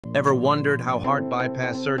Ever wondered how heart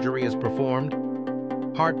bypass surgery is performed?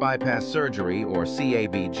 Heart bypass surgery, or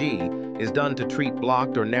CABG, is done to treat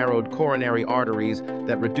blocked or narrowed coronary arteries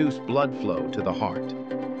that reduce blood flow to the heart.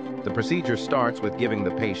 The procedure starts with giving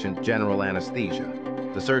the patient general anesthesia.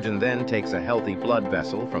 The surgeon then takes a healthy blood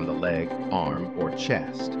vessel from the leg, arm, or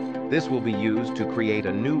chest. This will be used to create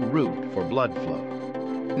a new route for blood flow.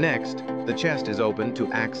 Next, the chest is opened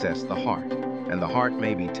to access the heart, and the heart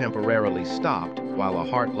may be temporarily stopped while a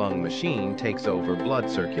heart-lung machine takes over blood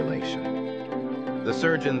circulation. The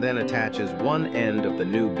surgeon then attaches one end of the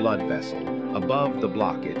new blood vessel above the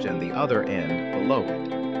blockage and the other end below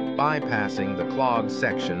it, bypassing the clogged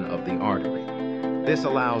section of the artery. This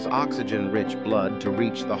allows oxygen-rich blood to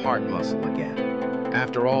reach the heart muscle again.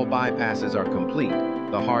 After all bypasses are complete,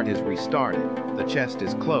 the heart is restarted, the chest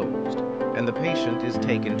is closed, and the patient is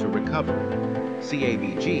taken to recovery.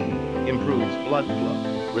 CABG improves blood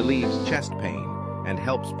flow, relieves chest pain, and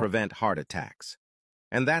helps prevent heart attacks.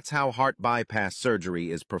 And that's how heart bypass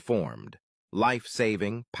surgery is performed: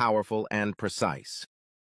 life-saving, powerful, and precise.